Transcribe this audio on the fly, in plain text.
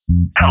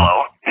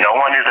Hello, no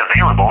one is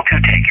available to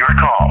take your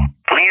call.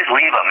 Please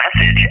leave a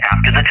message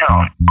after the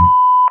tone.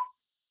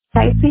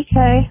 Hey,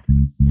 TK.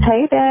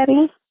 Hey,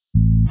 Daddy.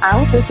 I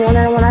was just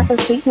wondering when I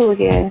could see you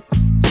again.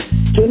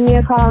 Give me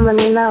a call and let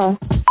me know.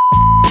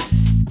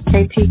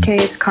 Hey, TK,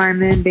 it's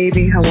Carmen,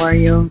 baby. How are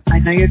you? I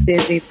know you're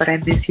busy, but I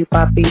miss you,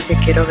 papi. Te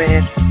quiero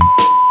ver.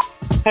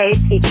 Hey,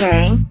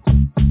 TK.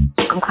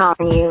 I'm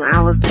calling you. I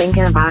was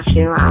thinking about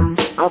you. I'm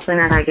hoping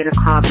that I get a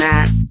call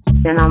back.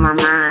 Been on my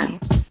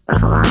mind.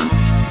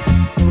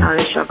 So,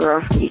 it's your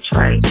girl from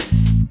Detroit.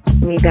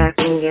 Me back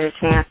when you get a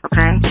chance,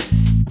 okay?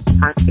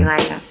 Talk to you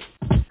later.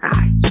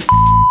 Bye.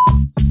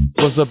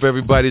 What's up,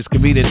 everybody? It's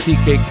comedian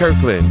TK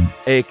Kirkland,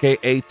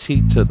 a.k.a.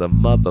 T to the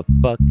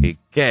motherfucking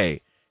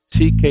K.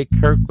 TK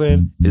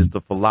Kirkland is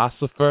the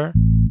philosopher.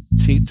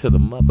 T to the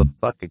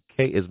motherfucking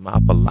K is my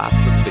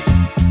philosophy.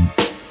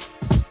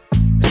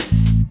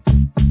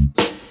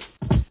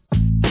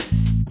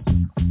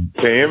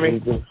 Can you hear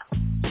me?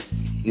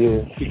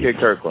 Yeah. TK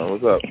Kirkland,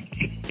 what's up?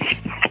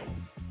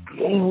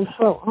 Hey, what's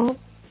up, huh?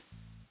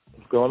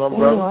 What's going on,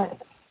 brother?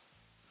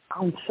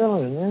 I'm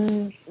chilling,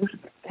 man. It's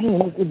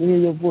good to hear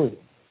your voice.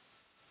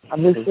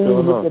 I've been seeing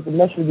you look at the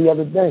message the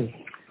other day.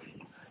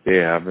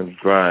 Yeah, I've been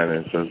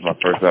grinding since my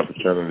first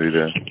opportunity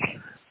to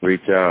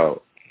reach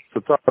out.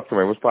 So talk to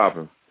me. What's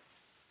popping?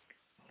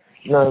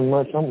 Nothing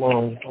much. I'm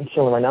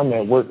chilling right now. I'm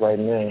at work right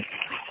now.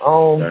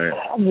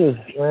 I'm just,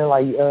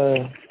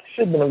 man,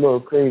 shit been a little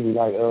crazy.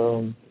 Like,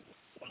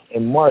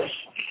 in March,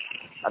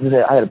 I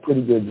had a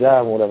pretty good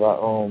job or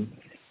whatever.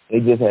 They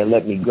just had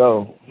let me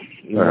go,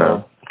 you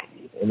know,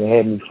 and they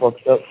had me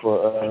fucked up for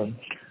a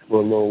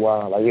little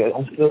while. Like, yeah,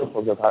 I'm still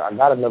fucked up. I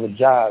got another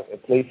job in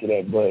place of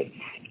that, but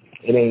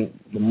it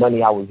ain't the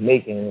money I was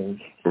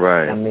making.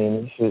 Right. I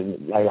mean,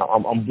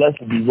 I'm blessed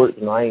to be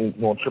working. I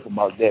ain't gonna trip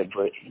about that,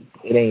 but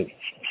it ain't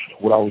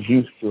what I was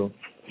used to.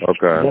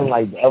 Okay. And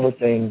then the other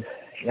things,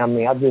 I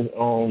mean, I be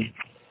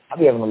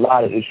having a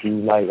lot of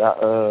issues.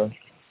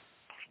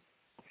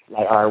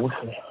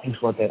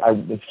 What's one thing?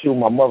 The shit with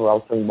my mother, I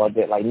was thinking about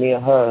that. Like, me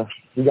and her,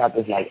 we got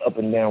this up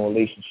and down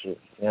relationship.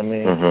 You know what I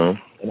mean?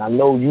 Mm-hmm. And I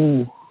know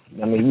you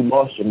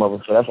lost your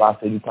mother, so that's why I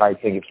said you probably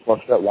think it's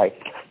fucked up. Like,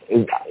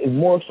 it's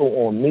more so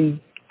on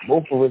me.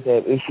 Both of us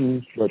have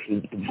issues, but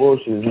the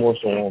bullshit is more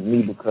so on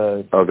me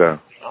because I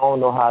don't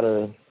know how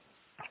to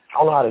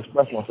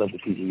express myself to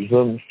people. You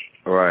feel me?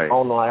 Right. I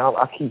don't know.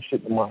 I keep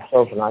shit to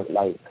myself, and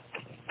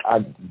I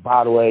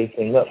bottle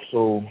everything up.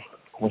 So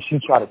when she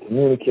try to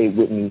communicate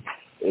with me,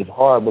 it's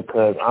hard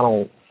because I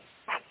don't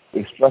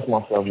express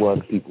myself well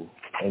to people.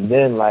 And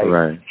then,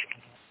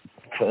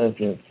 for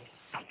instance,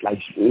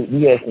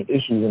 we had some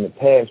issues in the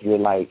past where,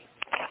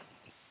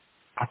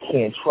 I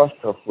can't trust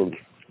her fully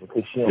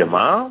because she don't. Your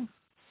mom?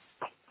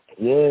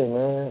 Yeah,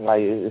 man.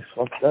 It's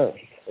fucked up.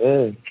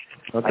 Yeah.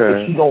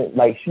 Okay. She don't,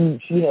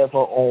 she have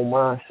her own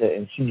mindset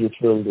and she just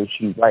feels that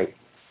she's right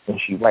when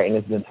she's right. And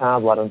there's been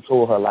times where I done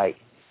told her,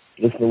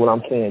 listen to what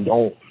I'm saying,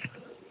 don't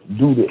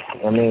do this.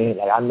 I mean,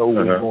 I know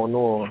what's going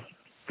on.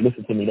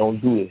 Listen to me,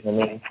 don't do this. I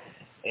mean,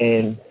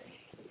 and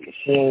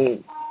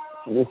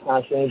this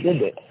time she ain't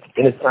did that.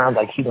 Then it sounds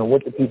like she done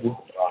with the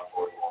people.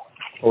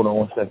 Hold on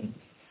 1 second.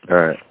 All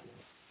right.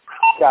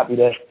 Copy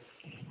that.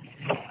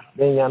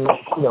 Then y'all know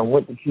she done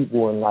with the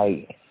people and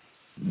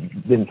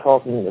been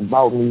talking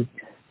about me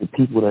to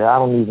people that I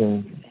don't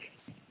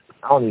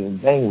even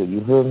bang with.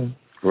 You feel me?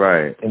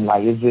 Right. And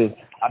it's just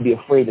I'd be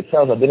afraid to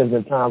tell her. Then there's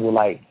been times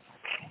where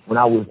when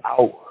I was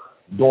out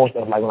doing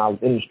stuff, when I was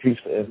in the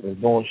streets, for instance,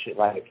 doing shit,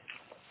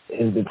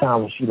 there's been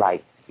times when she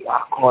I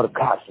call the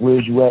cops,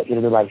 where's you at? She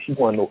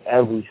want to know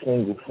every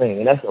single thing.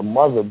 And that's a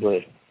mother,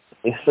 but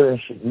it's certain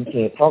shit we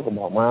can't talk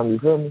about, Mom, you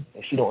feel me?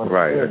 And she don't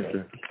understand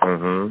that.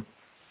 Mm-hmm.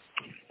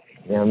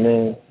 You know what I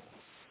mean?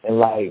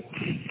 And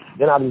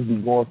then I just be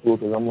going through it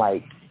because I'm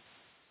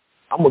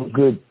I'm a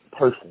good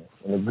person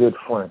and a good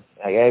friend.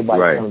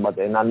 Everybody tells me about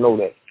that, and I know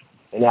that.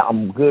 And that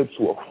I'm good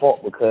to a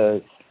fault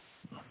because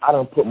I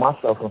done put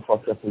myself in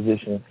fucked up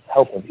positions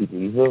helping people,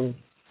 you feel me?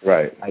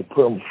 Right.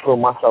 Put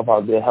myself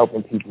out there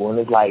helping people, and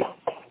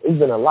it's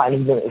been a lot.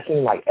 And it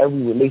seems like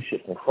every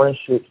relationship, from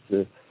friendships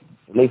to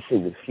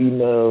relationship with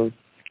females,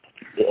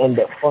 they end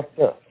up fucked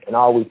up. And I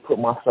always put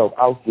myself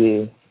out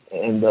there and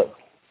end up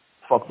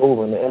fucked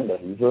over in the end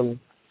of it, you feel me?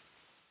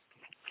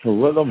 So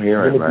what I'm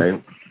hearing,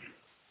 right?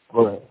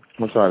 Go ahead.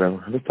 I'm sorry,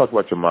 let's talk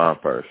about your mom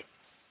first.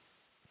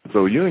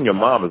 So you and your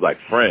mom is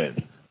friends,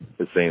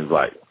 it seems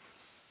like.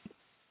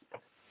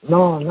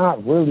 No,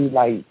 not really.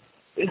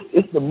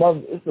 It's the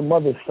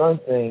mother-son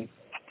thing.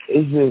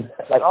 It's just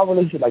our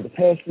relationship. The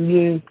past few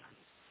years,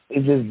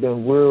 it's just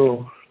been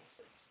real.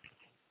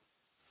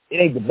 It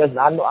ain't the best.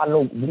 I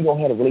know. We don't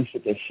have a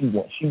relationship that she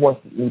wants. She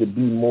wants me to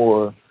be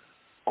more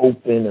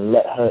open and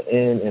let her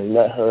in and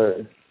let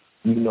her,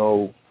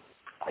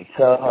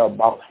 tell her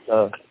about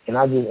stuff. And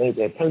I just ain't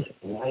that person.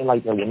 I ain't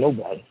like that with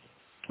nobody.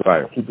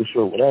 Right. I keep it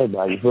short with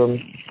everybody. You feel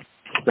me?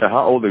 Yeah.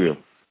 How old are you?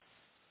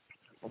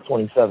 I'm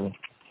 27.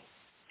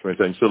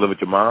 27. You still live with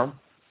your mom?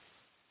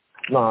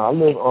 No, I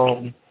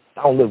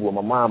don't live with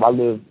my mom. I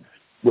live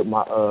with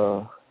my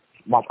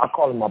I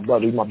call him my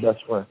brother. He's my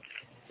best friend.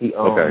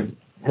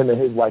 Him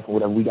and his wife or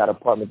whatever, we got an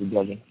apartment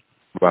together.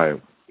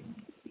 Right.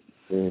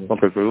 Yeah.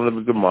 Okay, so let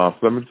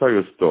me tell you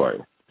a story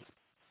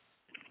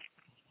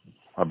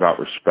about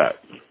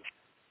respect.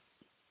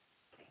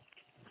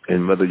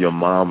 And whether your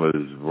mom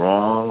is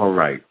wrong or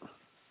right,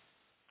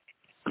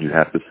 you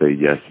have to say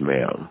yes,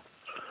 ma'am.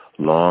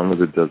 Long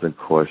as it doesn't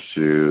cost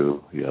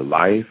you your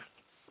life,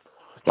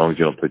 as long as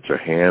you don't put your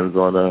hands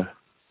on her,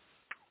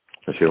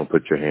 and she don't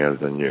put your hands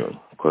on you.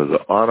 Because the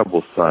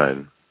honorable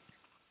son,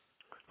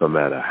 no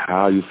matter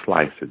how you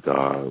slice it,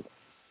 dog,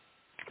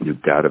 you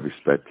got to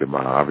respect your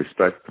mom. I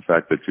respect the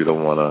fact that you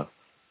don't want to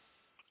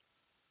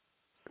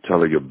tell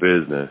her your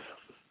business,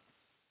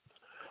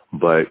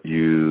 but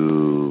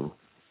you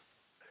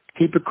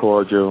keep it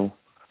cordial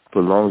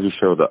for as long as you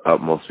show the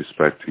utmost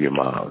respect to your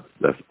mom.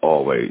 That's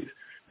always.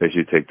 Make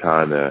sure you take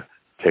time to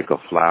take her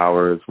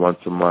flowers once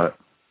a month.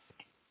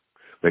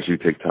 Make sure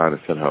you take time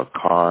to send her a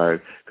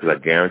card, because I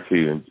guarantee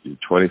you, you're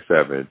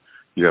 27,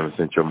 you haven't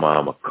sent your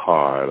mom a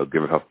card or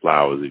given her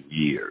flowers in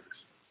years.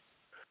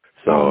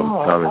 So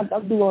I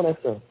do all that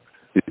stuff.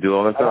 You do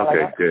all that stuff?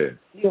 Okay, good.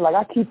 Yeah, like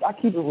I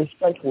keep it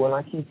respectful, and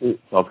I keep it.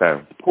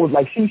 Okay.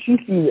 Like she sees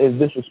it as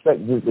disrespect,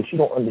 but she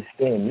don't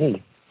understand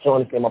me. She don't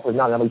understand my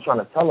personality. I'm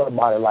trying to tell her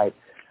about it. Like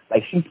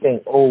she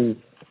think, oh,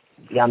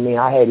 yeah, I mean,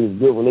 I had these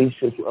good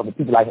relationships with other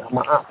people, like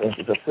my aunt, for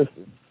instance, her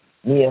sister.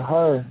 Me and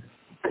her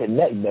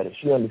connect better.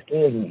 She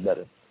understands me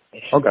better.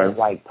 And she don't,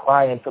 like,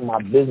 pry into my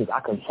business.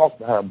 I can talk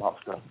to her about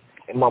stuff.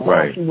 And my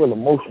mom, she's real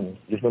emotional.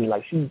 You feel me?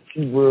 Like, she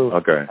real,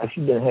 like,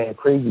 she been having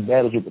crazy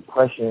battles with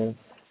depression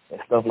and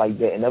stuff like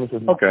that. And ever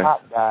since my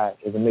pop died,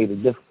 it's made a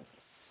difference.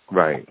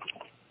 Right.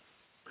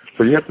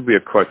 So you have to be a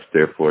crutch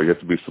there for her. You have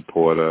to be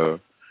supportive.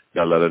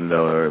 You got to let her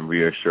know and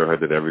reassure her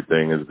that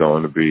everything is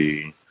going to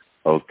be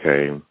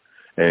okay.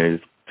 And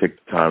just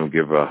take the time and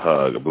give her a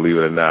hug. Believe it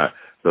or not,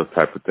 those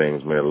type of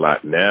things mean a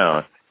lot.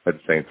 Now, at the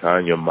same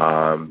time, your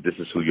mom, this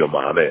is who your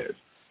mom is.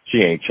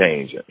 She ain't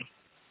changing.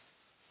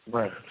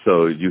 Right.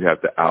 So you have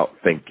to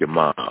outthink your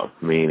mom,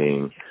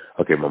 meaning,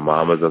 okay, my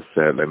mom is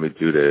upset. Let me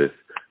do this.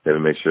 Let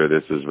me make sure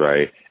this is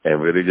right,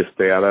 and really just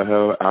stay out of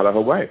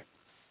her way.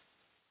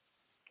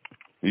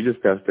 You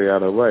just got to stay out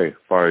of her way. As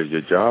far as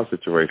your job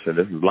situation,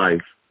 this is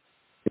life.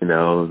 You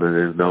know,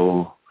 there's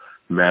no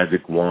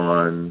magic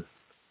wand.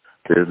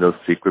 There's no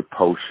secret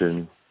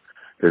potion.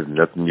 There's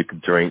nothing you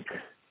can drink.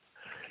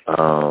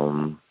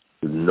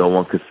 No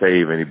one can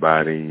save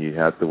anybody. You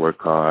have to work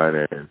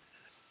hard, and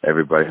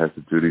everybody has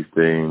to do these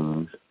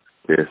things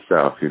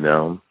themselves, you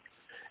know.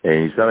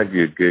 And you sound like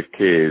you're a good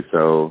kid,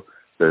 so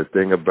the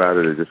thing about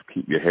it is just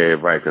keep your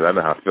head right, because I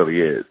know how Philly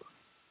is.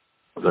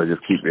 So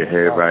just keep your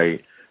head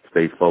right,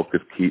 stay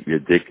focused, keep your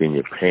dick in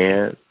your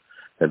pants.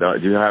 And do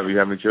you have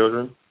any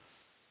children?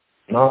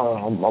 No,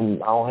 I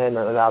don't have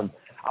none.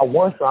 I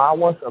want some. I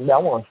want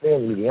a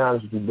family, to be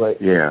honest with you.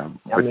 But yeah,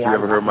 but I mean, you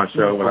ever heard my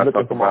show when I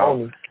talk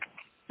about?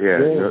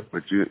 Yeah,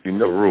 but you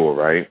know the rule,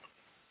 right?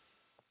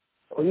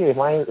 Oh yeah, if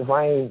I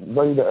ain't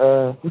ready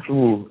to what's the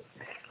rule?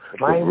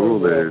 If I ain't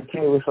ready to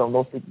carry with something,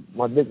 don't stick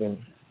my dick in.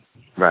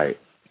 Right,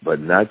 but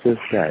not just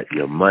that.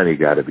 Your money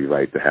got to be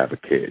right to have a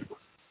kid.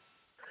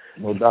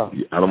 No doubt.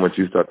 I don't want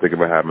you to start thinking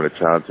about having a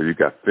child until you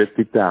got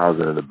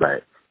 $50,000 in the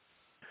bank.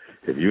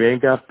 If you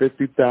ain't got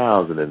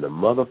 $50,000 in the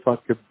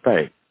motherfucking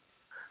bank,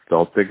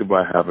 don't think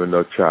about having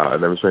no child.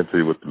 And let me explain to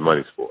you what the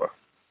money's for.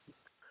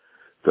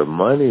 The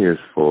money is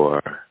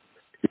for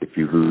if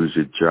you lose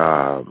your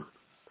job,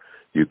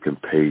 you can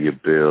pay your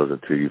bills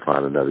until you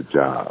find another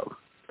job.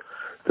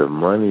 The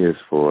money is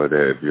for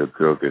that if your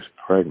girl gets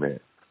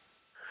pregnant,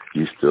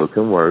 you still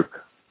can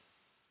work,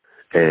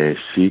 and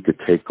she could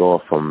take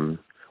off from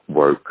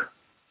work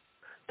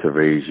to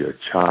raise your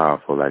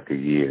child for like a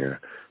year,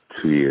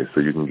 2 years,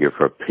 so you can give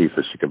her peace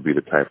so she can be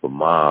the type of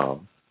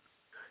mom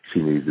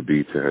she needs to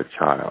be to her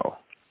child.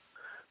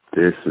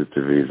 This is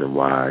the reason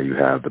why you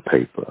have the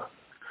paper.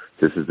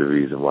 This is the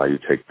reason why you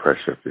take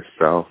pressure off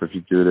yourself if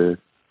you do this,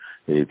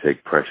 and you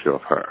take pressure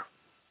off her.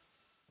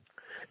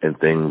 And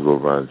things will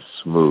run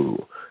smooth,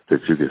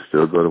 that you can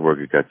still go to work,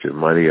 you got your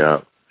money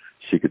up,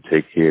 she could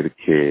take care of the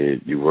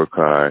kid, you work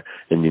hard,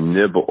 and you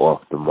nibble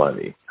off the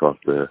money, off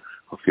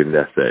your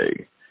nest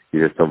egg.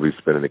 You just don't be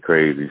spending it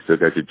crazy. You still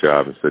got your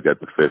job and still got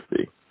the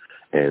 50.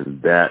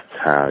 And that's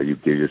how you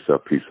give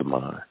yourself peace of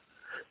mind.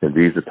 And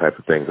these are the type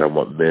of things I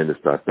want men to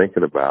start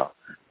thinking about.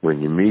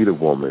 When you meet a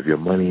woman, if your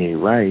money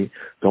ain't right,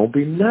 don't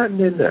be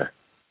nothing in there.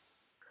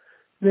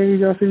 Then you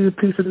go see a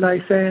piece of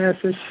nice ass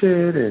and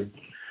shit, and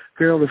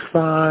girl is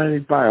fine.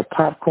 You buy a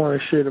popcorn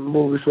and shit and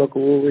movie, smoke a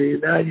movie.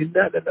 Now you're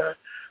nothing in there,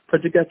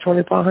 but you got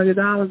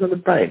 $2,500 in the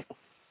bank.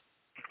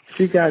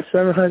 She got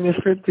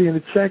 $750 in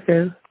the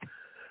checking,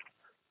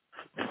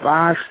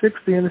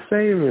 $560 in the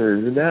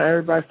savings, and now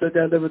everybody still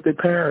got to live with their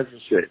parents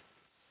and shit.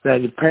 Now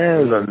your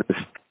parents are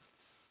this.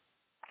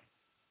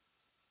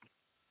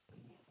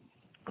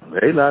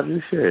 They love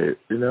you shit,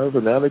 you know, so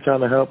now they're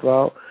trying to help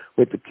out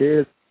with the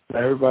kids,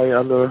 everybody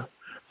under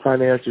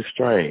financial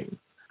strain.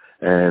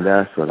 And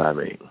that's what I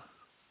mean.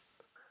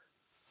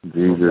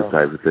 These are the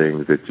type of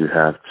things that you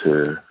have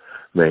to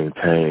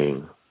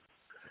maintain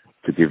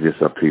to give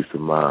yourself peace of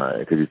mind.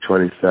 Because you're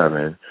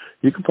 27,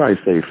 you can probably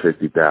save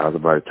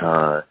 $50,000 by the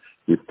time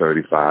you're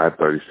 35,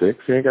 36.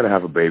 You ain't got to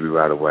have a baby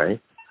right away.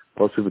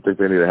 Most people think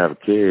they need to have a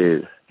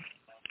kid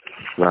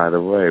right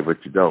away, but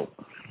you don't.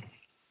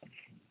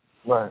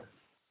 Right.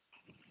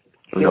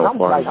 You know,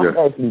 I'm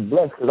actually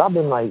blessed because I've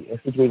been like in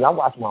situations. I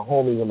watch my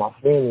homies and my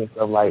family and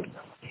stuff. Like,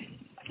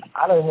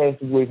 I done had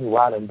situations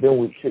where I done been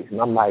with chicks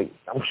and I'm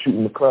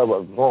shooting the club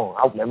up wrong.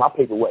 My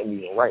paper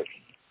wasn't even right.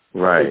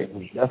 Right. It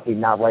was definitely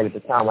not right at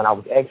the time when I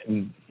was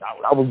actually,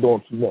 I was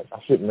doing too much. I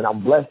shouldn't. And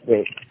I'm blessed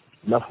that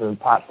nothing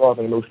popped off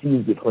and no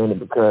seeds get planted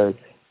because,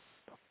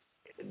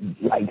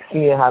 like,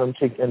 seeing how them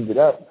chicks ended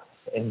up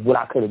and what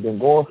I could have been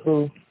going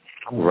through,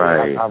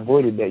 I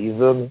avoided that, you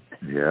feel me?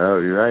 Yeah,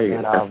 you're right.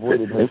 And I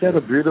avoided that. Isn't that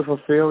a beautiful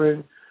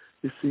feeling?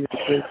 You see a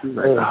chick,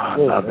 you're like, I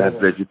love that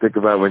bitch. You think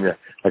about when you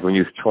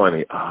was 20,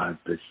 that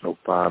bitch so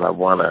fine, I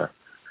want her.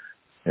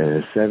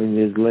 And 7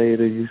 years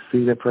later, you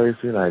see that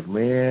person, like,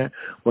 man,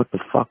 what the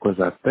fuck was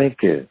I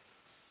thinking?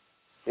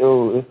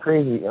 Yo, it's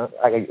crazy.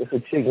 It's a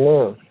chick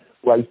now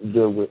who I used to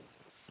deal with.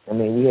 I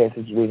mean, we had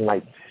situations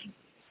like,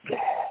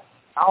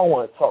 I don't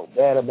want to talk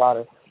bad about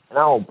her, and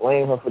I don't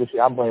blame her for the shit.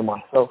 I blame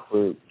myself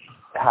for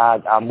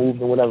how I moved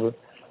and whatever.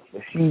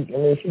 But she did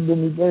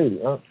me dirty,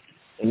 huh?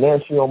 And now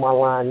she on my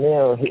line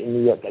now,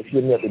 hitting me up. Like, she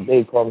hit me up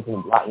today, calling me from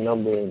a block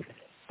number and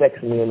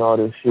texting me and all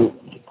this shit.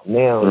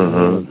 Now,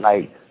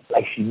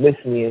 like she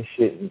missed me and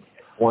shit. And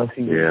once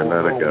she let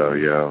her go,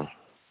 yo.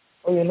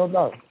 Oh, yeah, no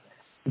doubt.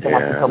 She told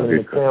me she coming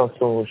into town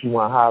soon. She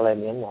want to holler at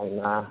me. I'm like,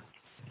 nah.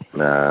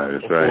 Nah,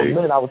 that's For right. a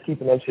minute, I was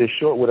keeping that shit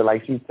short with her.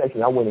 Like, she texted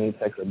me. I wouldn't even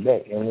text her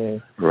back, you know what I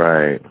mean?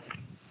 Right.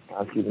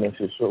 I was keeping that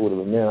shit short with her.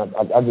 But, man,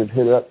 I just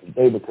hit her up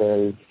today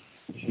because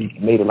she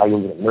made it like it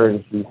was an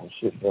emergency and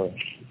shit, so.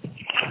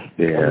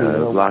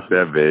 Yeah, block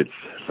that bitch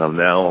from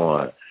now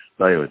on.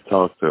 Don't even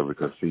talk to her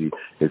because, see,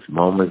 it's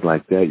moments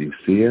like that. You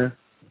see her,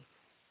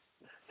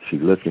 she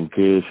looking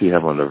good. She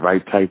have on the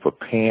right type of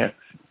pants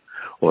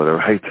or the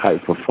right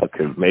type of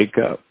fucking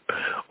makeup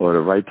or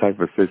the right type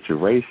of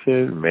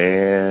situation.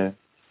 Man,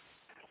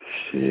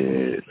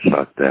 shit,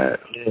 fuck that.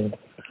 Yeah.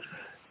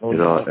 You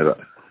know,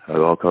 it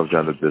all comes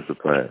down to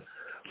discipline.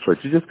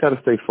 But you just got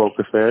to stay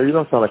focused, man. You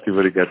don't sound like you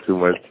really got too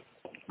much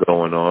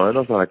going on. It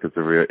don't sound like it's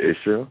a real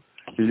issue.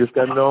 You just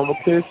got normal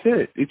kid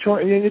shit.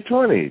 You're in your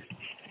 20s.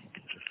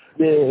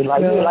 Yeah,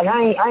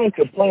 I ain't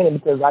complaining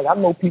because like I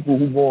know people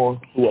who going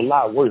through a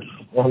lot worse.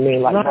 You know what I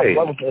mean? Like my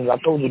brother says, I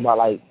told you about,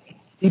 like,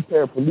 he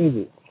paraplegic.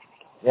 You know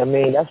what I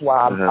mean? That's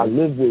why I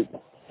live with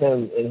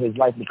him in his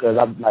life because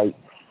I'm like,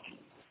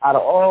 out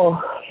of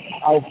all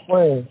our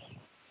friends,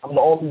 I'm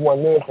the only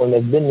one there for him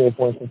that's been there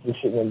for him since this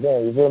shit went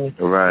down. You feel me?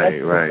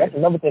 Right. That's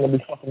another thing that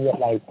be fucking me up.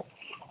 Like,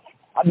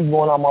 I be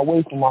going out my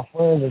way for my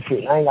friends and shit,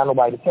 and I ain't got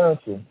nobody to turn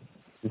to.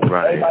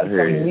 Right. Everybody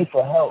coming to me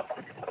for help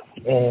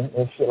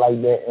and shit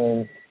like that.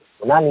 And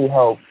when I need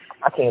help,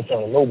 I can't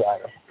turn to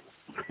nobody.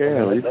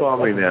 Yeah, well, you call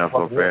me now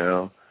for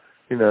friend.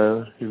 You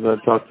know, you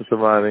want to talk to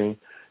somebody,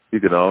 you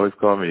can always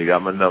call me. You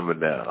got my number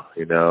now,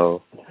 you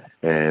know.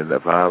 And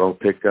if I don't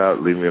pick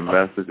up, leave me a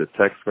message or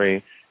text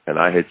me, and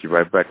I hit you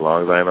right back as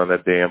long as I ain't on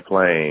that damn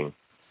plane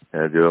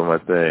and doing my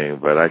thing.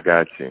 But I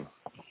got you.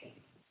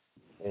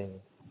 Yeah,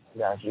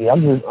 got you.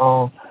 I'm just,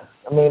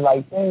 I mean,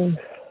 like, things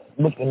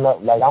looking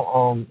up. Like,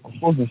 I'm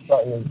supposed to be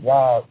starting this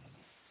job,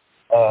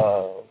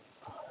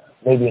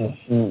 maybe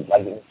in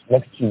the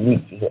next 2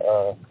 weeks.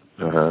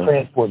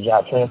 Transport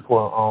job,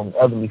 transport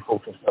elderly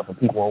folks and stuff, and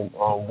people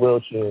on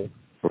wheelchairs.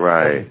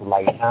 Right. For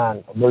like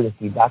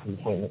non-emergency doctor's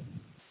appointments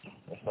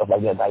and stuff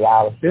like that,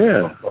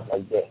 dialysis and stuff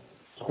like that.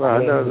 So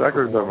I know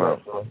exactly what you're talking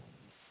about. So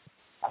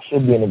I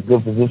should be in a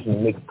good position to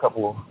make a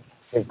couple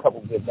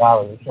good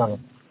dollars and trying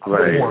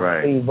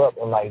to save up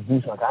and like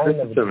do something.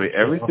 Listen to me,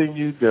 everything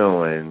you're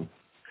doing,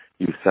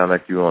 you sound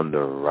like you're on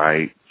the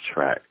right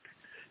track.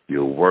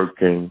 You're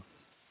working,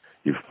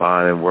 you're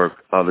finding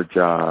work, other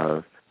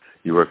jobs,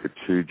 you work at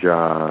 2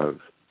 jobs.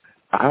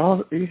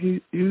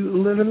 You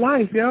living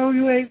life, yo.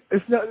 You ain't.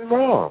 It's nothing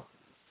wrong.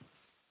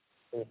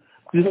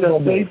 You just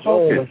gotta stay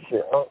focused.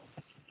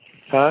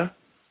 Huh?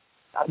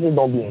 I just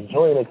don't be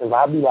enjoying it because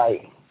I've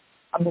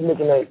been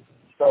looking at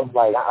stuff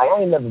like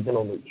I ain't never been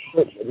on a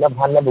trip.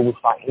 I never was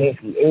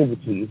financially able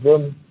to. You feel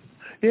me?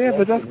 Yeah,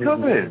 but that's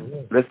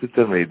coming. Listen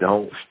to me.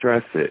 Don't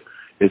stress it.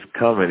 It's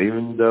coming.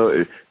 Even though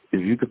if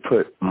you could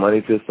put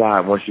money to the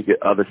side once you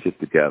get other shit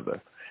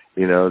together.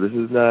 You know, this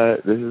is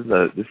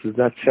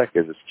not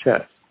checkers. It's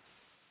chess.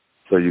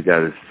 So you got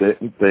to sit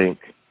and think,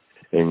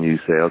 and you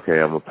say, okay,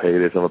 I'm going to pay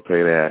this, I'm going to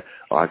pay that.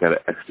 Oh, I got an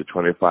extra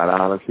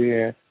 $25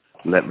 here.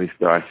 Let me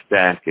start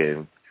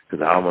stacking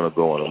because I want to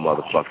go on a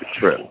motherfucking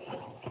trip.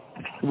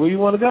 Where you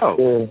want to go?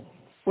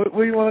 Yeah.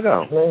 Where you want to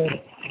go? Man,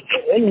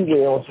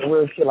 anywhere on some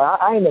real shit. Like,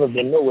 I ain't never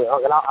been nowhere.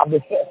 And I've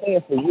been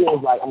saying for years,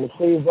 like, I'm going to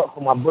save up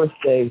for my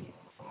birthday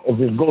and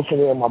just go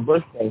somewhere on my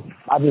birthday.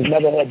 I just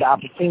never had the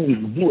opportunity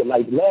to do it.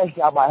 Like, the last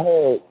job I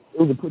had, it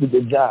was a pretty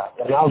good job.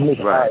 And I was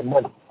making all right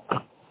money.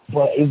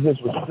 But it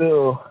just was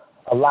still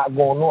a lot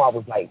going on. I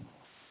was like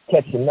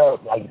catching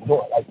up, like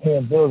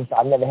paying bills. So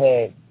I never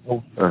had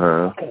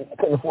I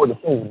couldn't afford to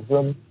save. You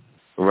feel me?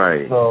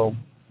 Right. So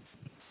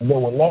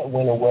then when that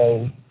went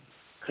away.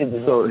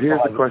 So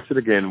here's the question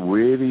again: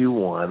 where do you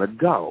want to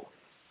go?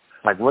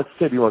 Like, what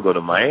city? You want to go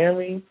to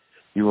Miami?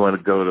 You want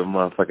to go to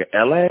motherfucking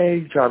L.A.?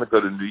 You trying to go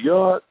to New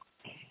York?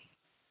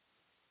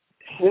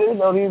 Shit,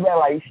 no, these are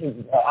like,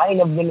 I ain't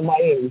never been to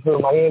Miami. So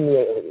Miami,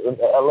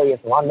 L.A.,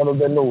 so I've never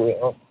been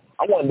nowhere.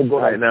 I wanted to go.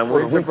 All right, now,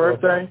 when's your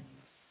birthday?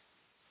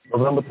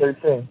 November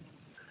 13th.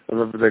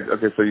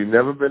 Okay, so you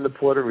never been to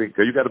Puerto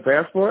Rico. You got a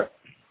passport?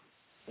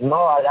 No,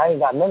 I ain't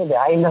got none of that.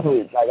 I ain't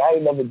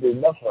never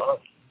did nothing.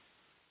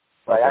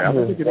 Like, I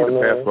don't think you need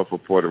a passport for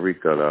Puerto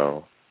Rico,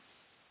 though.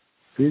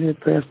 Do you need a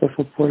passport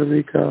for Puerto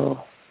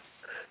Rico?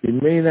 You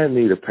may not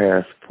need a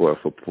passport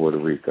for Puerto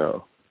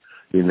Rico,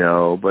 you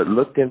know, but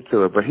look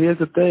into it. But here's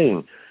the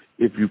thing.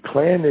 If you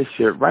plan this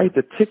shit right,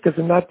 the tickets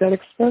are not that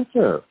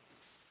expensive.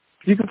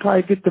 You can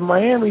probably get to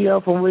Miami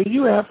from where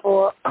you at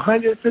for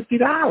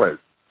 $150.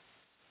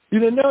 You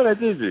didn't know that,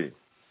 did you?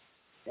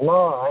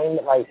 No, I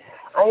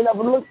ain't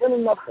never looked into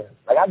nothing.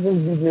 Like, I be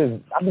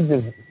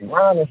just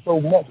grinding so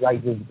much.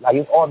 Like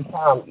it's all the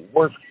time.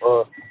 Work.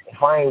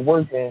 If I ain't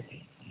working,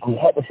 I'm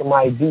helping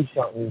somebody do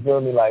something. You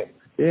feel me? Like,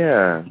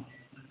 yeah.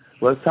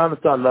 Well, it's time to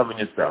start loving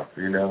yourself.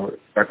 You know,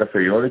 like I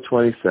said, you're only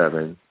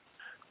 27.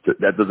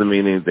 That doesn't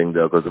mean anything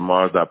though, because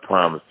tomorrow's not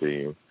promised to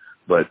you.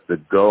 But the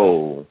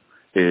goal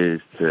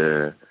is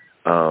to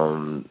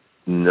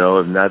know,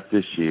 if not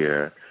this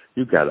year,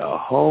 you got a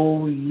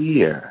whole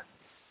year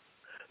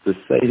to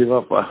save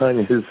up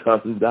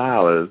 $100-something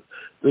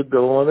to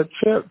go on a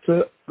trip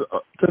to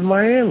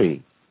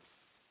Miami.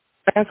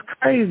 That's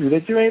crazy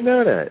that you ain't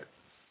know that.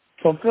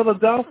 From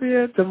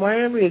Philadelphia to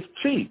Miami is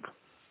cheap.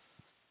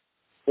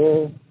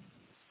 Mm.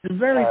 It's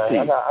very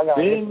cheap. I got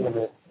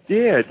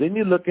then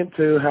you look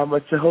into how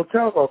much a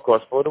hotel gonna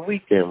cost for the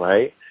weekend,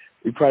 right?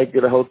 You probably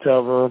get a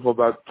hotel room for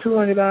about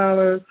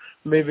 $200,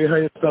 maybe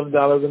 $100-something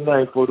a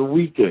night for the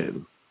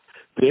weekend.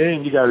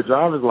 Then you got a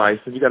driver's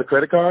license. You got a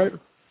credit card?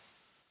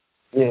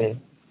 Yeah.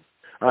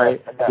 All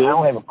right. I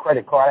don't have a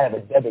credit card. I have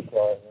a debit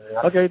card.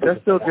 Okay,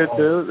 that's still good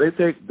too. They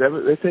take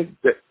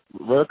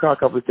rental car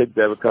companies take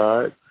debit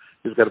cards.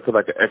 You just got to put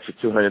like an extra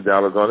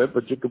 $200 on it,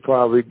 but you could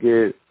probably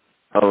get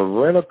a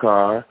rental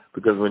car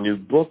because when you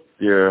book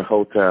your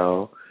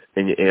hotel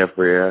and your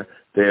airfare,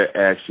 they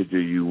ask you, do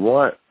you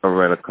want a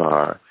rental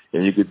car?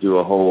 And you could do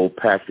a whole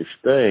package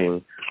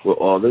thing where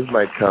all this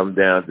might come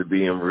down to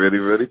being really,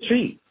 really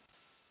cheap.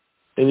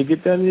 And you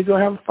get done and you're going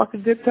to have a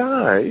fucking good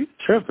time. You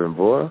tripping,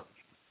 boy.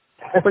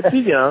 But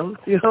you're young.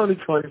 You're only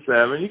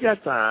 27. You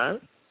got time.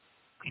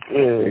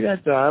 Yeah. You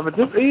got time. But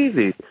just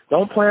easy.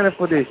 Don't plan it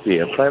for this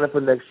year. Plan it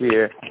for next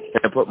year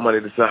and put money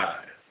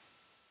aside.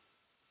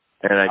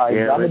 And I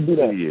guarantee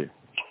you,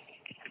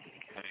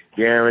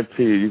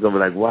 you're going to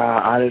be like,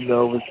 wow, I didn't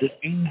know it was this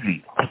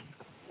easy.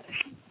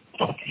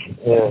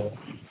 Yeah.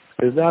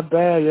 It's not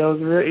bad, yo.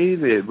 It's real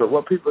easy. But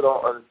what people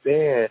don't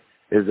understand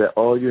is that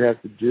all you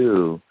have to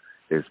do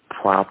is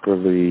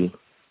properly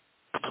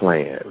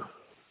plan.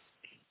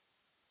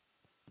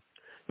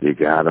 You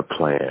got to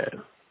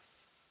plan.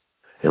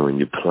 And when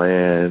you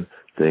plan,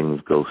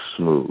 things go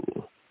smooth.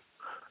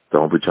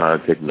 Don't be trying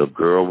to take no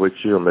girl with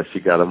you unless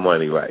you got her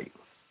money right.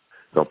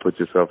 Don't put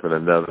yourself in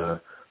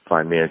another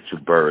financial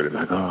burden.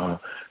 Like, oh,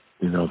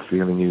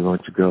 feeling you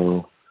want to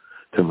go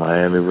to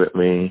Miami with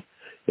me.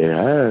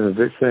 Yeah, if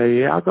they say,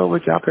 yeah, I'll go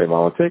with you. I'll pay my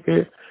own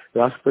ticket.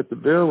 And I'll split the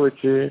bill with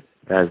you.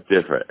 That's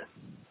different.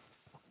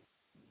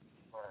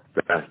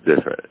 That's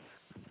different.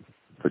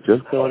 But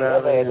just go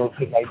down there and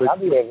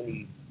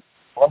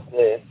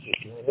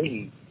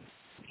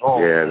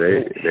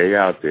they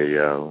out there,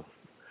 yo.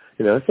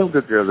 Some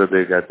good girls that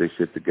they got their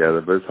shit together,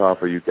 but it's hard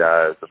for you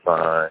guys to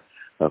find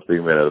a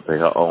female to pay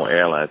her own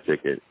airline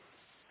ticket.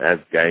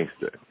 That's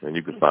gangster, and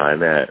you can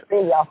find that.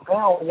 Hey, I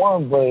found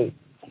one, but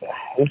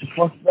it's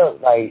fucked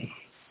up. Like,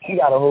 she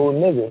got a whole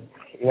nigga.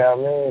 You know what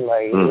I mean?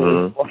 Like,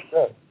 it's fucked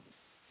up.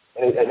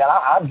 And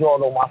I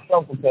drawed on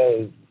myself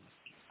because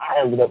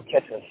I ended up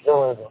catching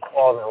feelings and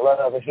falling in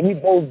love. And we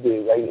both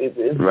did. Like,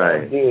 it's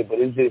right. Did, but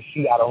it's just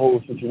she got a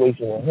whole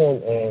situation with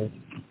him, and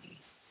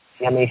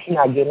she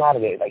not getting out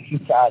of it. Like, she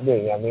tied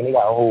in. They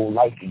got a whole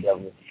life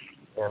together.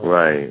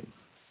 Right.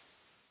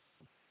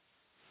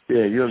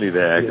 Yeah, you don't need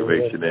that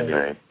aggravation in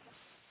there.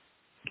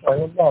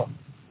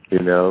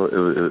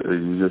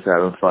 You're just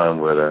having fun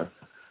with her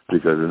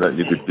because there's nothing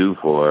you could do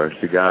for her.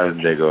 She got a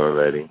nigga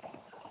already.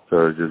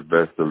 So it's just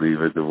best to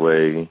leave it the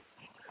way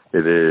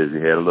it is. You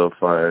had a little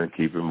fun and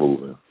keep it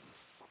moving.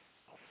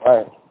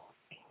 Right.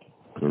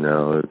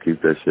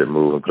 Keep that shit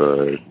moving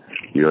because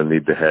you don't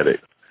need the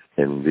headache.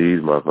 And these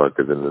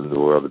motherfuckers in the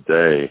world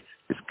today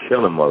is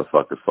killing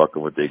motherfuckers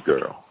fucking with their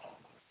girl.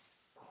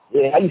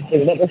 Yeah, I used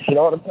to say that shit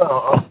all the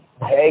time.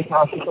 Every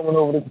time she coming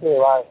over the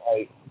crib,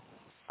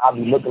 I'll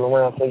be looking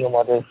around thinking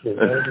about that shit.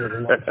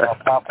 I'll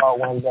pop out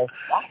one day.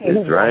 I can't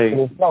do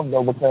this stuff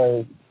though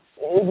because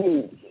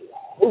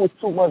it was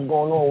too much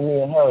going on with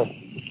me and her,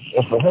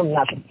 and for him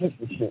not to keep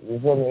the shit. You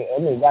feel me?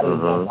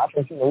 I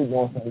think he's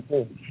doing something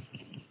too.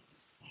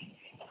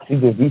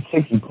 These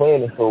chicks be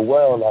playing it so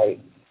well, like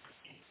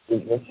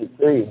that shit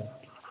crazy.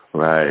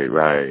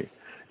 Right.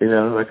 You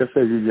know, like I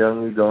said, you're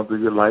young, you're going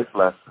through your life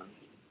lessons.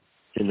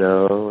 You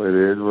know, it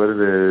is what it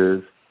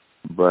is.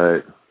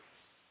 But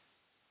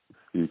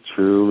you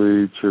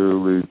truly,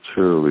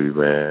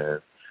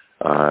 man,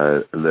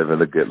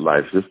 living a good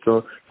life. Just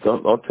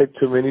don't take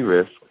too many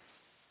risks.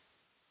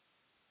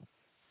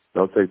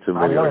 Don't take too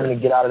many risks. I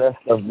learned to get out of that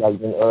stuff, like,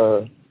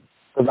 because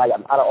like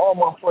out of all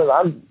my friends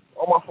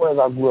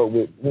I grew up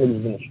with,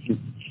 niggas in the street.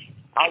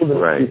 I was in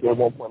the street at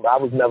one point, but I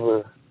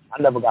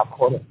never got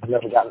caught up. I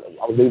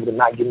was able to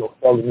not get no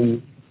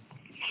felonies,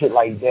 shit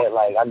like that.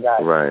 Like I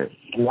got, I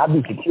mean, I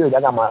do security.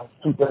 I got my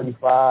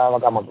 235. I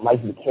got my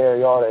license to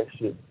carry, all that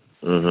shit.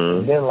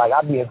 And then like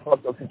I be in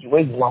fucked up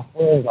situations. My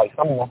friends, like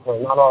some of my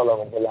friends, not all of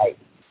them, but like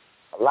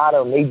a lot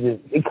of them,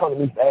 they come to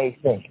me for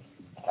everything.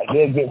 Like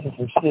they'll get into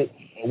some shit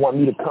and want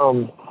me to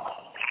come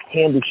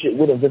handle shit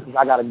with them just because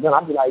I got a gun.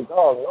 I'd be like,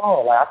 oh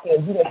no, like I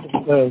can't do that shit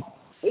because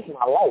this is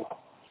my life.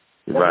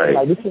 Right.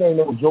 Like this shit ain't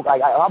no joke.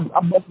 Like I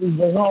bust these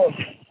things hard.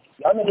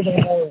 Y'all niggas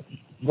ain't going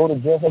to go to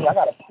jail. I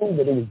got to prove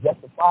that it was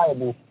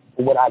justifiable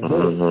for what I did.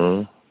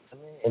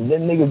 And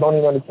then niggas don't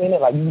even understand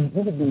it. Like you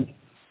could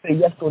say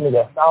yes to a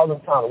nigga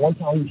 1,000 times. One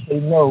time you say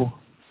no,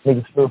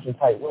 niggas feel some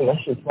type way. That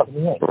shit fucked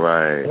me up.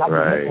 Right. And I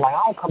like,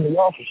 I don't come to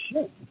y'all for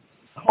shit.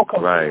 I don't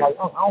come to like I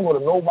don't go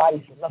to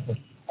nobody for nothing.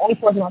 Only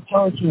person I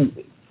turn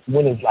to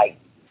when it's like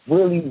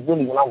really,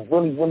 when I'm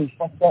really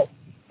fucked up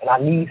and I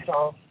need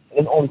something,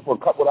 and it's only for a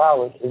couple of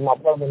hours, is my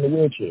brother in the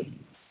wheelchair.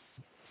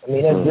 I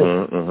mean, that's it.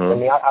 I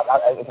mean,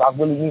 if I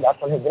really need, I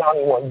tell him, I don't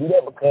even want to do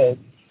that because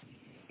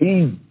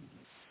he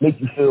makes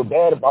you feel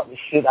bad about this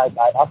shit. I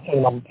tell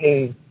him I'm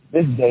paying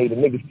this day. The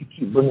niggas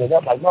keep bringing it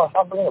up. Like, no,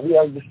 stop bringing it up. We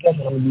have a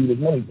discussion. I'm going to give you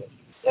this money back.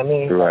 I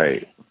mean,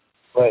 right.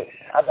 But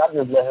I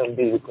just let him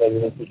be because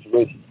of this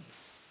situation.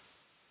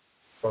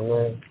 So,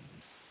 man.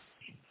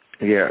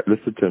 Yeah,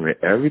 listen to me.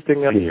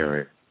 Everything I'm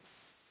hearing,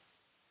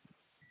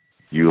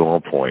 you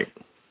on point.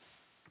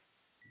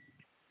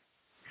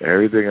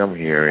 Everything I'm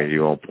hearing,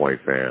 you on point,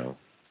 fam.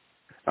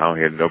 I don't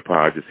hear no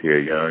problem. I just hear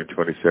a young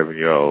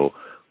 27-year-old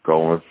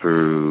going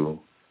through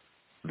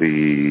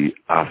the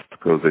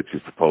obstacles that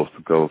you're supposed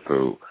to go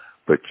through.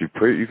 But you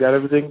got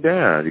everything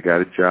down. You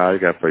got a job. You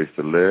got a place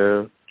to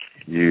live.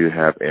 You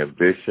have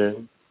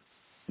ambition.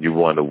 You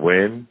want to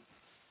win.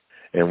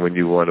 And when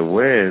you want to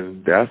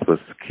win, that's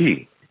what's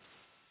key.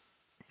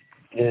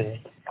 Yeah.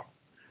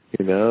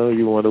 You know,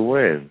 you want to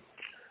win.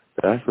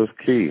 That's what's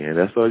key. And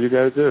that's all you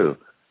got to do.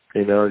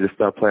 You know, just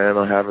start planning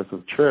on having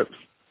some trips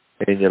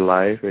in your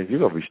life, and you're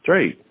going to be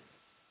straight.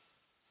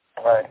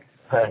 Right.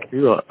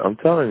 I'm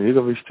telling you, you're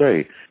going to be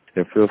straight.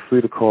 And feel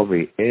free to call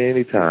me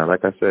anytime.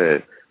 Like I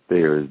said,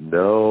 there is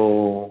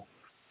no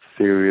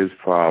serious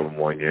problem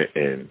on your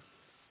end.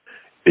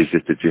 It's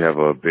just that you have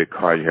a big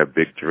car, you have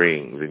big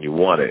dreams, and you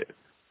want it.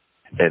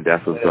 And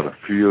that's what's going to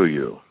fuel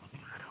you.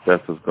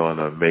 That's what's going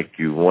to make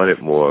you want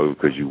it more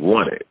because you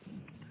want it.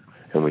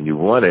 And when you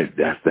want it,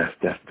 that's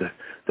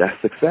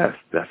success.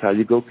 That's how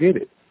you go get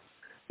it.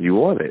 You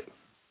want it.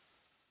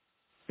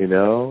 You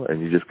know,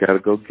 and you just got to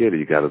go get it.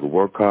 You got to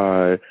work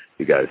hard.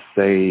 You got to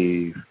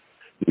save.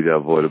 You got to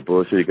avoid the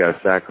bullshit. You got to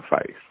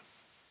sacrifice.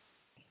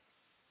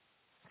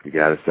 You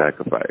got to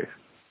sacrifice.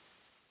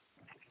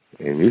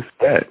 And you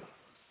set.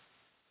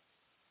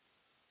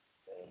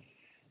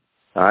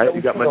 All right,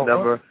 you got my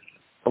number.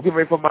 I'm getting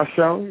ready for my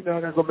show. You know,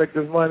 I got to go make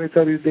this money and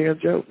tell these damn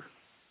jokes.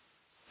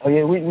 Oh,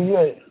 yeah, where you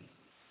at?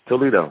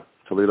 Toledo,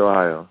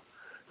 Ohio.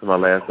 It's my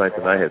last night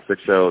tonight. I had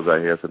 6 shows out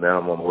here, so now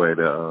I'm on my way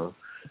to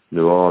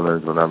New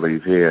Orleans when I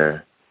leave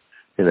here.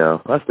 You know,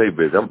 I stay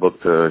busy. I'm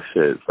booked to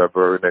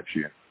February next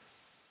year.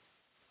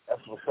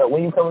 That's what's up.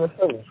 When you coming to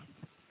Philly?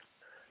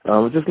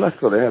 Just left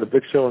Philly. They had a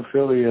big show in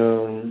Philly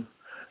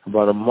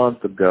about a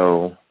month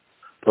ago,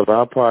 but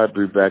I'll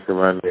probably be back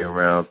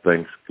around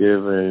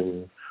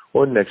Thanksgiving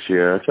or next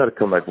year. I try to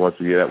come back once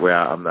a year. That way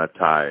I'm not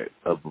tired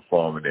of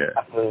performing there.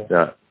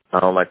 Yeah, I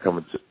don't like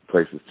coming to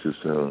places too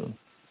soon.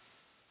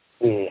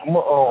 Yeah, I'm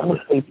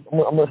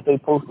gonna stay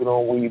posted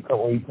on when you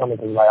coming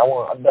because like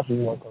I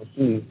definitely want to come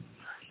see you.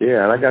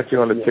 Yeah, and I got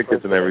you on the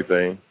tickets and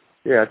everything.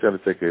 Yeah, I got you on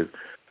the tickets.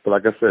 But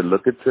like I said,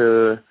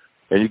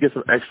 and you get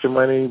some extra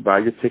money, buy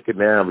your ticket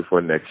now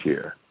before next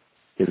year.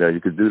 You know,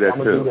 you could do that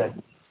too. Do that.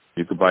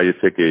 You could buy your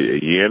ticket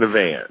a year in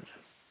advance.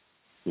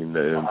 You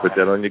know, and put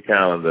that on your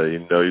calendar.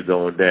 You know you're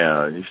going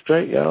down. You're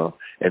straight, y'all.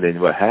 And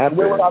then what happens?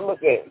 Where would I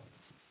look at?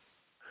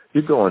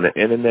 You go on the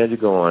internet. You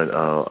go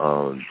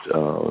on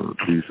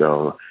these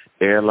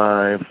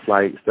airline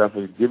flight stuff.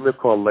 And give me a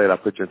call later. I'll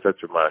put you in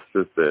touch with my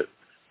assistant.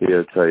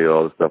 He'll tell you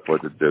all the stuff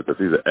what to do because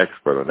he's an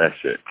expert on that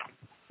shit.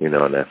 You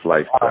know, on that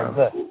flight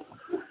stuff.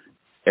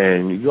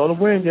 And you're gonna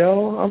win,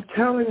 yo. I'm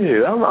telling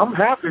you. I'm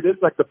happy. This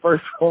is like the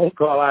first phone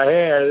call I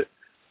had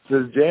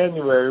since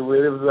January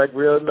where it was like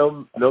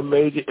no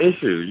major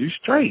issues. You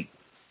straight.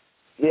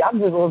 Yeah, I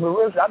just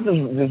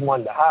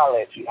wanted to holler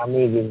at you. I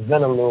mean, just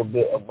vent a little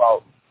bit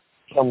about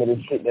some of the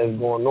shit that's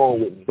going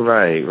on with me.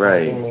 Right.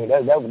 I mean,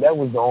 that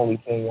was the only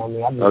thing. I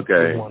mean, I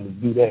just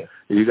wanted to do that.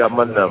 You got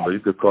my number.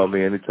 You could call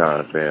me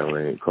anytime,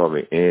 family. Call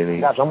me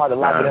anytime. I'm about to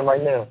lock it in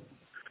right now.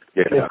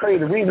 Yeah. It's crazy.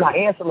 The reason I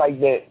answer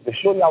like that, the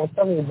shorty I was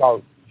telling you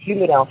about, she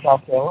live down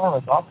South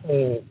Carolina, so I'm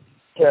thinking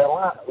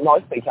Carolina. No,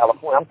 it's in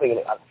California. I'm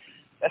thinking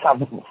that's how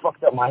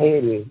fucked up my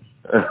head is.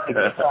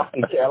 South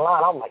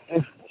Carolina. I'm like,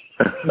 this.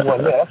 She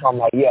wasn't there. That's why I'm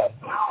like, yeah.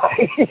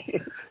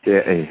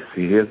 Yeah, hey,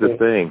 see, here's the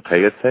thing.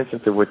 Pay attention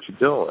to what you're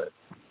doing.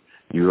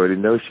 You already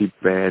know she's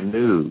bad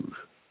news.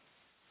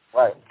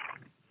 Right.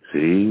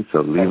 See?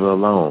 So leave her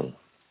alone.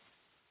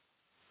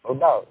 No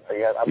doubt.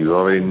 You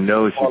already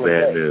know she's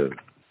bad news.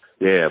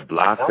 Yeah,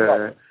 block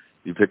her.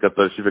 You pick up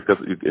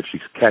if she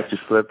catches you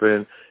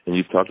slipping and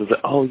you talk to her,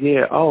 oh,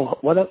 yeah, oh,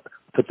 what up?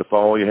 Put the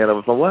phone, your hand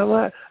over the phone.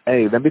 What?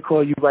 Hey, let me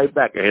call you right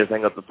back. And just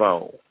hang up the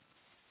phone.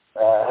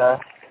 Uh-huh.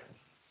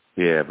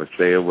 Yeah, but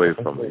stay away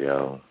from her,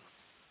 yo.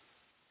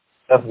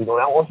 Definitely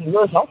going. Once you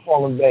notice, I'm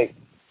falling back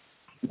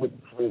with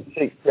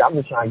chicks. I'm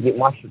just trying to get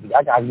my shit.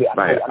 I got to get.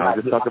 Right. I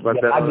was just talking about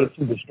that. I get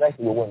too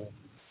distracted with women.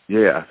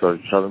 Yeah, I was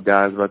telling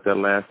guys about that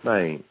last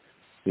night.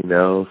 You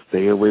know,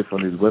 stay away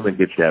from these women.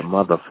 Get that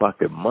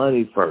motherfucking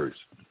money first.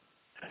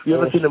 You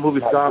ever seen the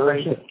movie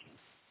Scarface?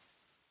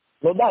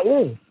 No doubt,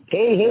 yeah. He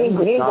ain't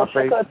gonna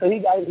fuck up, so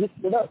he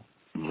stood up.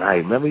 Right.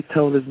 Remember he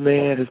told his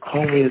man, his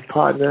homie, his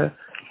partner,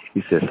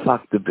 he said,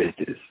 fuck the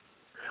bitches.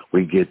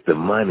 We get the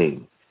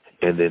money,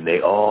 and then they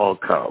all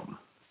come.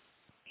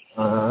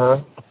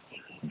 Uh-huh.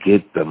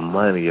 Get the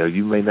money, or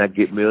you may not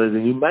get millions,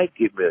 and you might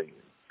get millions.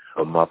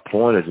 But my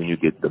point is, when you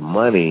get the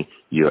money,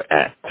 you're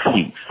at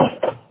peace.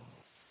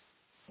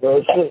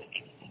 Real shit.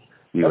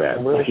 You're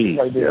at peace,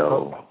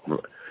 yo.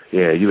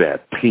 Yeah, you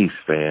at peace,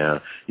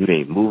 fam. You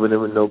ain't moving in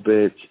with no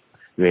bitch.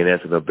 You ain't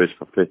asking no bitch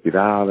for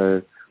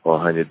 $50 or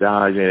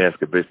 $100. You ain't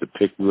asking a bitch to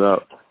pick you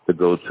up to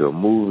go to a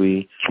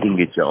movie. You can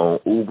get your own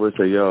Uber.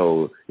 So,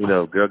 yo, you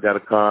know, girl got a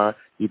car,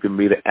 you can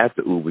meet her at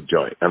the Uber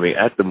joint. I mean,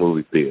 at the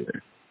movie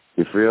theater.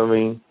 You feel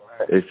me?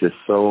 It's just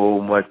so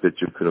much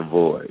that you could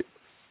avoid.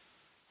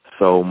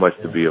 So much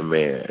to be a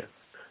man,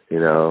 you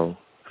know?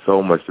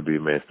 So much to be a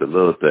man. It's the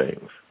little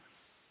things.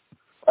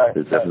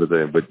 It's definitely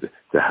the thing.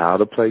 But how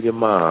to play your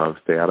mom,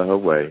 stay out of her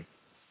way,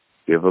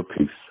 give her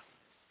peace.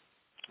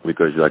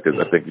 Because, like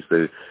I think you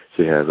said,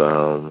 she has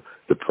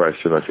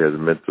depression or she has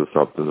mental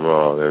something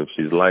wrong. And if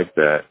she's like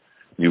that,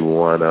 you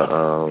want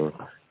to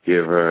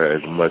give her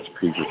as much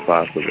peace as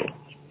possible.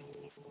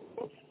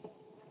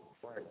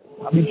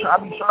 I be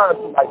trying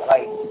to,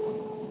 like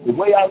the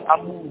way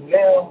I move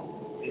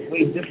now is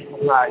way different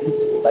from how I used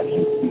to. Like, I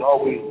used to be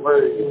always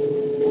worried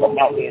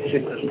about being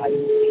sick. Like,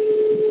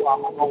 I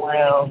hung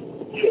around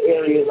the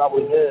areas I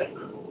was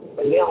in.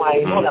 But now I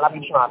ain't know that. I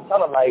be trying to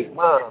tell her, like,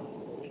 Mom,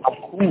 I'm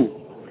cool.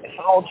 If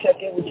I don't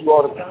check in with you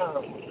all the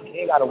time,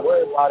 you ain't got to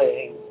worry about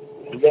it.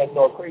 And get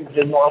no crazy.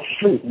 Just know I'm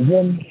straight. You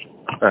hear me?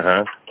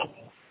 Uh-huh.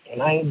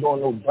 And I ain't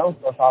doing no dumb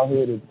stuff out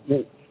here to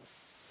get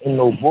in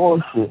no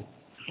bullshit.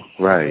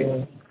 Right.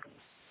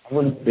 I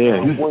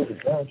really avoid the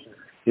dumb shit.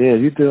 Yeah,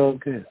 you doing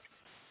good.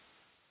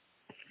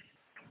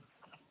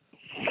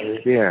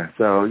 Yeah,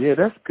 so, yeah,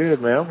 that's good,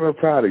 man. I'm real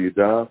proud of you,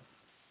 dog.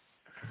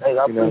 Hey,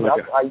 I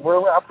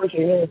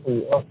appreciate hearing from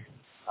you.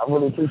 I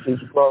really appreciate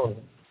you calling.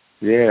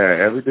 Yeah,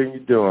 everything you're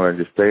doing,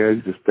 just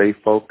stay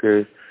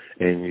focused,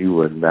 and you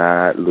will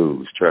not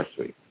lose. Trust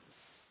me.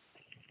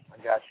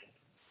 I got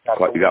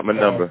you. You got my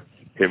number.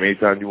 Hit me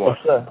anytime you want.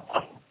 Yes, sir.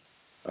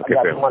 Okay,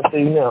 I got you. See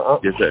you now.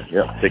 Yes, sir.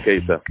 Yep. Take care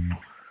of yourself.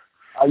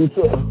 You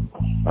too.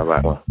 All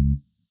right. Well.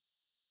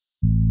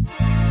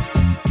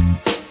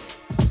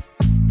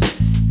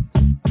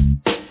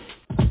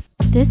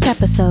 This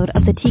episode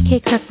of the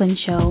TK Kirkland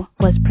Show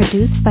was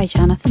produced by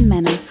Jonathan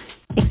Mena,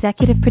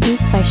 executive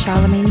produced by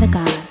Charlemagne the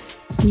God,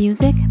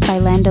 music by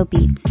Lando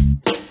Beats.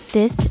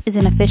 This is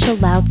an official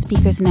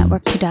Loudspeakers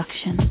Network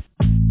production.